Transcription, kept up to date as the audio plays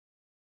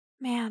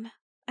Man,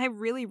 I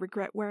really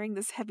regret wearing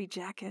this heavy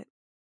jacket.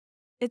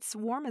 It's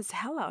warm as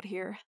hell out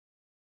here.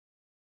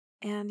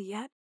 And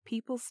yet,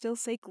 people still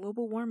say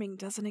global warming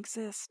doesn't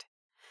exist.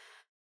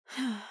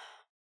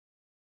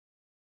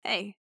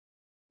 Hey,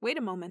 wait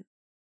a moment.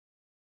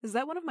 Is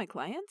that one of my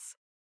clients?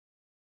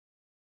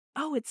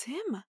 Oh, it's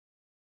him.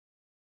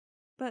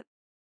 But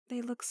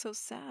they look so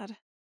sad.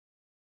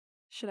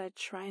 Should I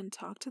try and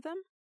talk to them?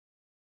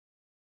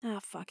 Ah,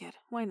 fuck it.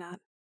 Why not?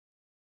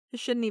 It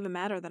shouldn't even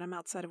matter that I'm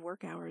outside of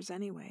work hours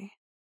anyway.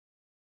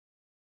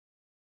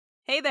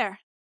 Hey there.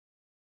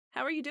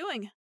 How are you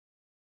doing?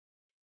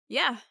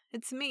 Yeah,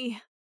 it's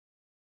me.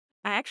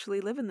 I actually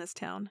live in this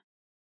town.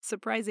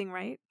 Surprising,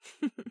 right?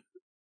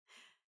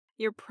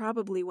 You're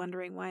probably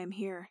wondering why I'm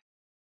here.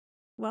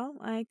 Well,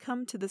 I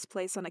come to this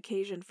place on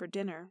occasion for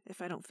dinner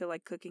if I don't feel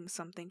like cooking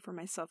something for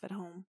myself at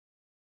home.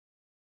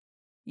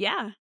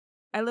 Yeah,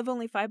 I live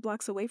only 5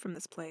 blocks away from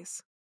this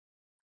place.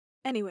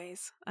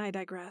 Anyways, I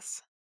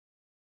digress.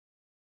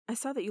 I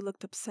saw that you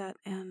looked upset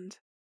and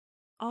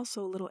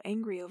also a little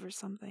angry over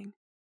something,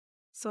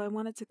 so I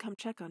wanted to come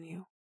check on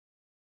you.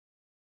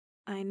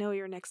 I know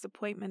your next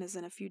appointment is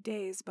in a few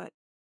days, but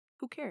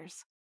who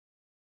cares?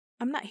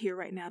 I'm not here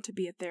right now to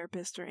be a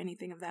therapist or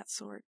anything of that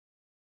sort.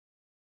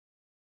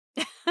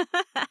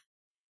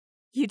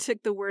 You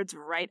took the words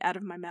right out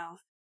of my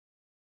mouth.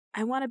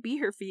 I want to be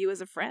here for you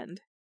as a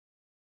friend.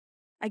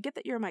 I get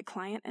that you're my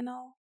client and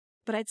all,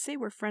 but I'd say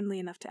we're friendly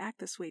enough to act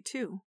this way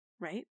too,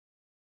 right?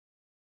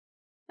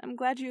 I'm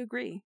glad you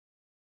agree.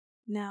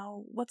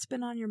 Now, what's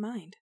been on your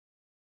mind?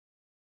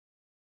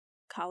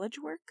 College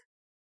work?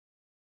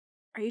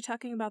 Are you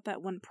talking about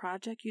that one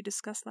project you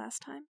discussed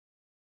last time?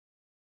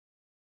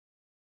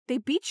 They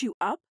beat you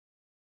up?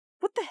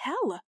 What the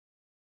hell?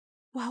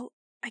 Well,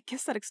 I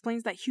guess that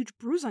explains that huge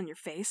bruise on your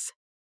face.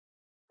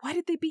 Why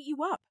did they beat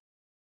you up?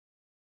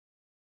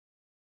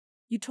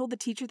 You told the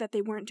teacher that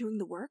they weren't doing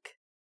the work?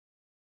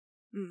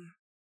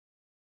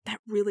 That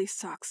really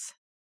sucks.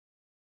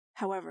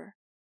 However,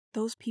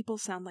 those people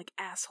sound like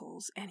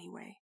assholes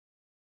anyway.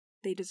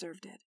 They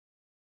deserved it.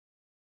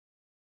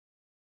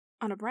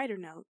 On a brighter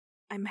note,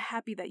 I'm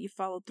happy that you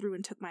followed through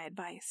and took my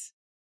advice.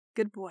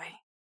 Good boy.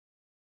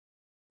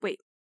 Wait,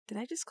 did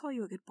I just call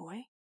you a good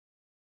boy?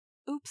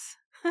 Oops.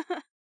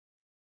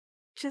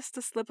 Just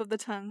a slip of the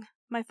tongue.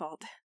 My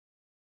fault.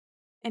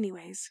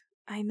 Anyways,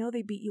 I know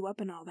they beat you up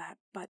and all that,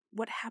 but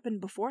what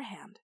happened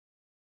beforehand?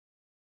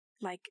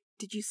 Like,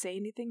 did you say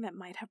anything that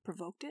might have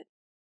provoked it?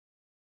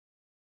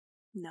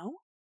 No?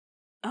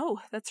 Oh,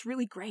 that's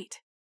really great.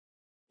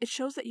 It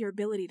shows that your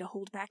ability to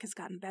hold back has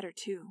gotten better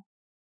too.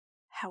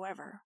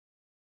 However,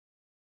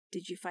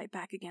 did you fight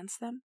back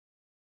against them?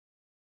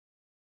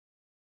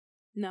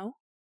 No?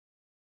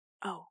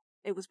 Oh,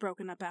 it was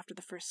broken up after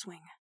the first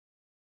swing.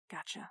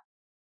 Gotcha.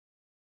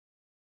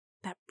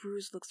 That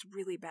bruise looks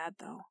really bad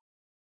though.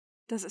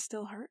 Does it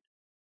still hurt?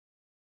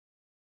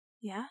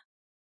 Yeah?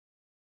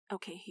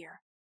 Okay,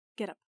 here.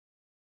 Get up.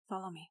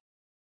 Follow me.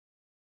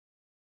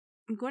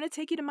 I'm going to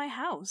take you to my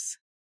house.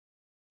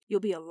 You'll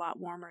be a lot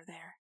warmer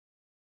there.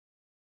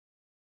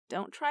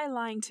 Don't try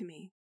lying to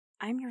me.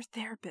 I'm your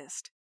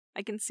therapist.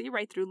 I can see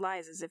right through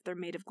lies as if they're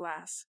made of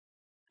glass.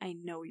 I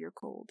know you're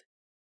cold.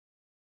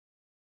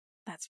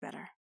 That's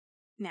better.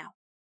 Now,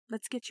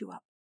 let's get you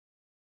up.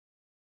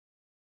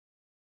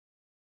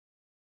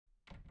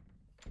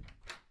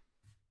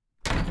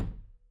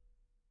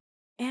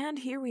 And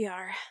here we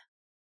are.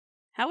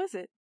 How is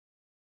it?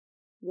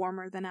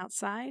 Warmer than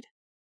outside?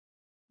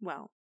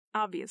 Well,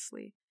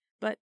 obviously.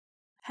 But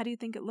how do you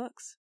think it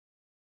looks?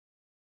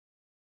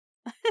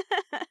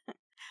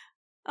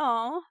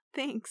 Aw,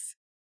 thanks.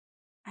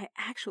 I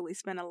actually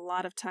spent a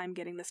lot of time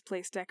getting this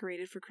place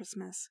decorated for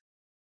Christmas.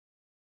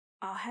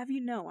 I'll have you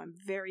know I'm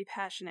very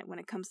passionate when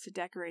it comes to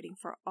decorating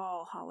for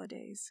all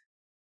holidays.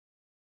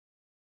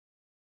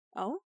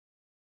 Oh?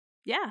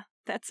 Yeah,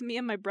 that's me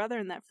and my brother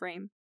in that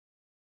frame.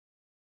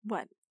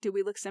 What, do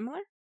we look similar?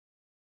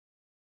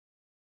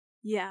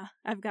 Yeah,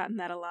 I've gotten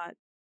that a lot.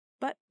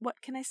 But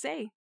what can I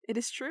say? It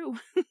is true.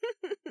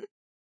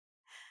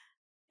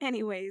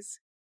 Anyways,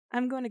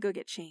 I'm going to go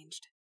get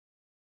changed.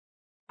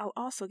 I'll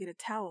also get a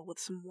towel with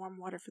some warm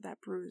water for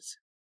that bruise.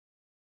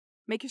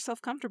 Make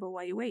yourself comfortable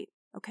while you wait,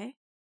 okay?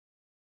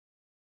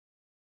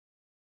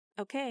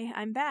 Okay,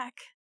 I'm back.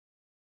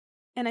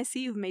 And I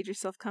see you've made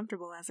yourself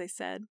comfortable, as I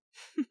said.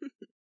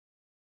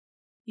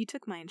 You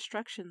took my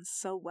instructions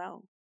so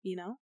well, you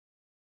know?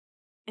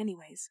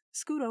 Anyways,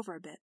 scoot over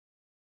a bit.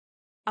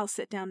 I'll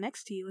sit down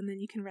next to you and then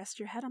you can rest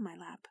your head on my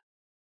lap.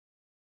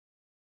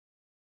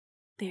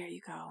 There you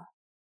go.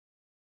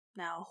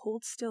 Now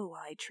hold still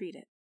while I treat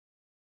it.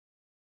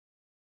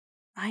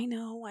 I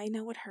know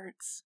it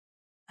hurts.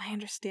 I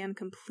understand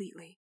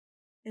completely.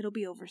 It'll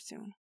be over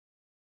soon.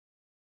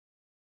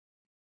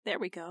 There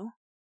we go.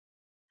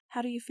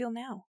 How do you feel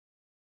now?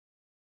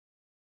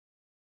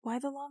 Why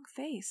the long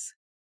face?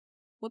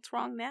 What's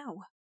wrong now?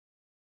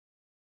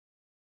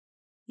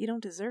 You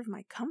don't deserve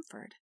my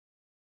comfort.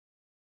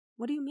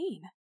 What do you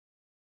mean?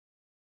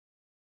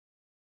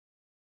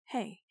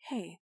 Hey,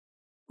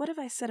 What have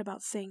I said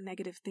about saying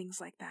negative things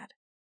like that?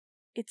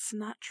 It's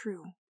not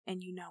true,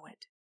 and you know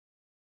it.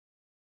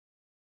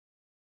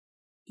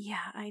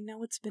 Yeah, I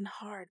know it's been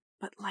hard,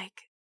 but let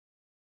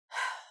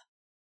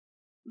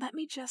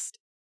me just...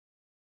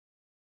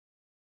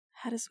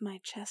 How does my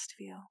chest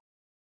feel?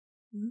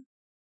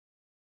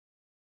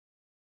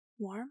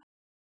 Warm?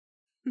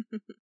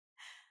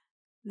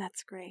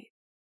 That's great.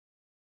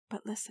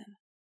 But listen,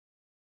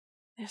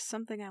 there's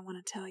something I want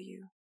to tell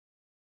you,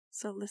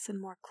 so listen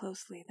more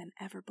closely than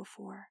ever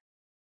before,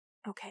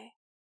 okay?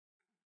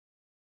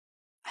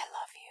 I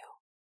love you.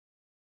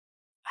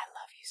 I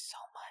love you so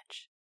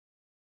much.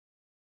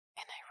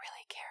 And I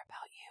really care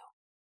about you.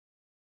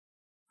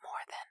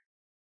 More than,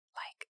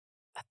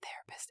 a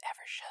therapist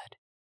ever should.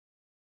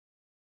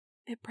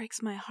 It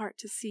breaks my heart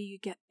to see you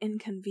get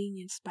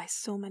inconvenienced by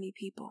so many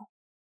people.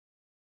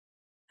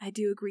 I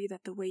do agree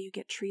that the way you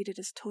get treated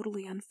is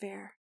totally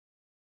unfair.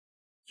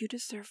 You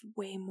deserve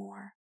way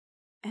more,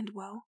 and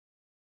well,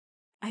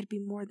 I'd be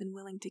more than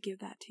willing to give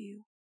that to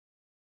you.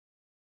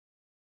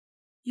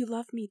 You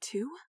love me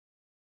too?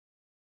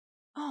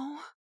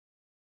 Oh,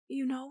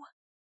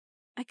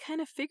 I kind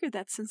of figured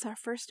that since our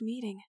first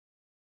meeting.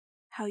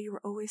 How you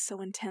were always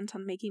so intent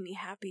on making me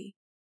happy.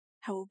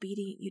 How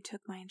obedient you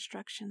took my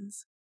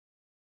instructions.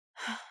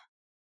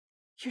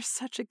 You're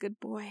such a good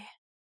boy.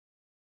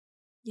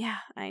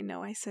 Yeah, I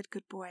know I said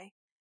good boy.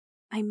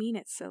 I mean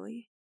it,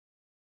 silly.